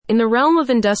In the realm of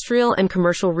industrial and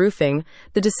commercial roofing,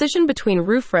 the decision between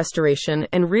roof restoration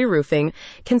and reroofing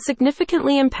can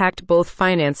significantly impact both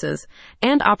finances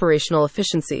and operational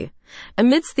efficiency.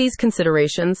 Amidst these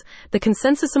considerations, the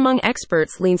consensus among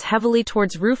experts leans heavily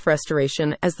towards roof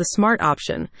restoration as the smart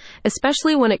option,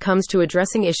 especially when it comes to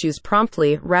addressing issues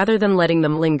promptly rather than letting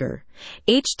them linger.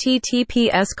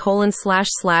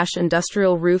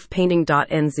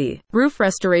 https://industrialroofpainting.nz. Roof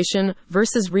restoration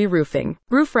versus reroofing.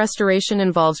 Roof restoration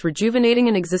involves rejuvenating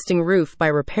an existing roof by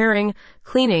repairing,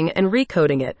 cleaning, and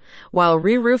recoating it, while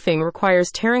reroofing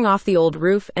requires tearing off the old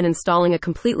roof and installing a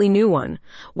completely new one.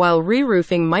 While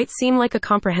reroofing might seem like a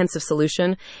comprehensive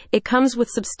solution, it comes with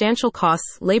substantial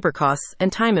costs, labor costs,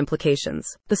 and time implications.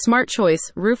 The smart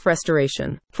choice, roof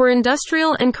restoration. For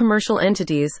industrial and commercial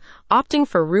entities, opting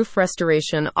for roof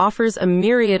restoration offers a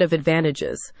myriad of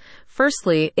advantages.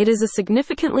 Firstly, it is a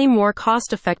significantly more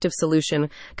cost-effective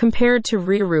solution compared to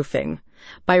reroofing.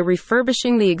 By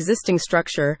refurbishing the existing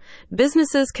structure,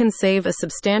 businesses can save a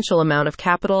substantial amount of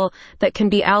capital that can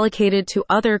be allocated to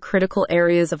other critical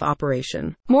areas of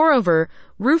operation. Moreover,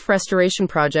 roof restoration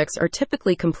projects are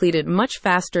typically completed much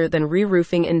faster than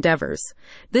reroofing endeavors.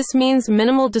 This means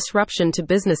minimal disruption to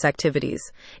business activities,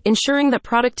 ensuring that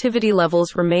productivity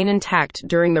levels remain intact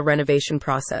during the renovation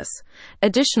process.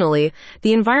 Additionally,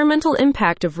 the environmental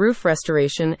impact of roof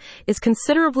restoration is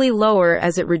considerably lower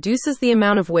as it reduces the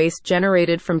amount of waste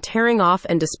generated from tearing off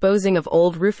and disposing of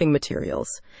old roofing materials.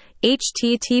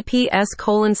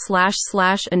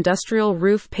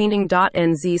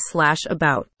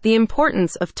 https://industrialroofpainting.nz/about. The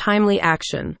importance of timely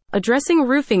action. Addressing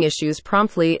roofing issues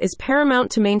promptly is paramount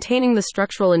to maintaining the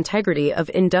structural integrity of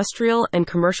industrial and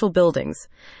commercial buildings.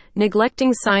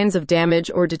 Neglecting signs of damage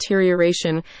or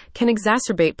deterioration can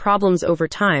exacerbate problems over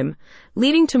time,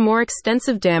 leading to more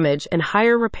extensive damage and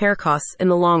higher repair costs in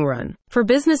the long run. For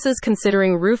businesses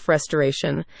considering roof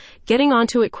restoration, getting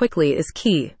onto it quickly is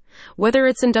key. Whether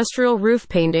it's industrial roof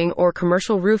painting or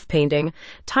commercial roof painting,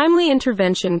 timely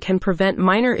intervention can prevent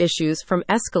minor issues from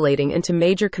escalating into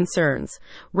major concerns.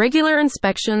 Regular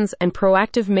inspections and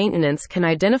proactive maintenance can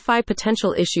identify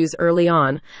potential issues early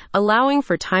on, allowing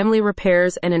for timely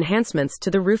repairs and enhancements to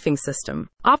the roofing system.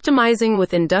 Optimizing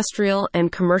with industrial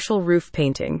and commercial roof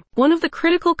painting. One of the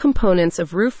critical components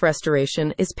of roof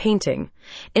restoration is painting.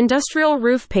 Industrial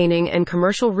roof painting and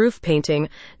commercial roof painting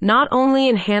not only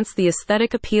enhance the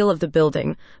aesthetic appeal of the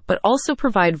building, but also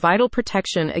provide vital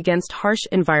protection against harsh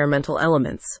environmental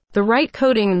elements. The right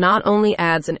coating not only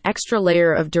adds an extra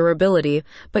layer of durability,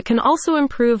 but can also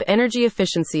improve energy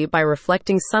efficiency by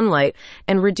reflecting sunlight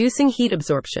and reducing heat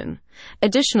absorption.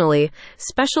 Additionally,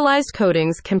 specialized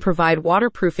coatings can provide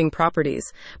waterproofing properties,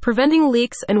 preventing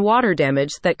leaks and water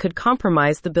damage that could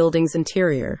compromise the building's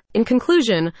interior. In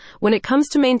conclusion, when it comes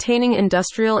to maintaining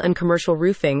industrial and commercial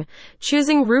roofing,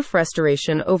 choosing roof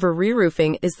restoration over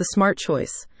reroofing is the smart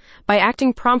choice. By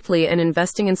acting promptly and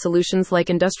investing in solutions like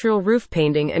industrial roof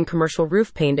painting and commercial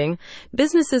roof painting,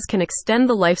 businesses can extend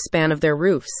the lifespan of their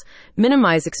roofs,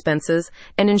 minimize expenses,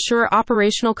 and ensure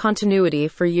operational continuity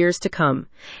for years to come.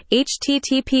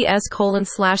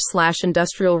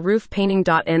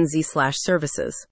 https://industrialroofpainting.nz/services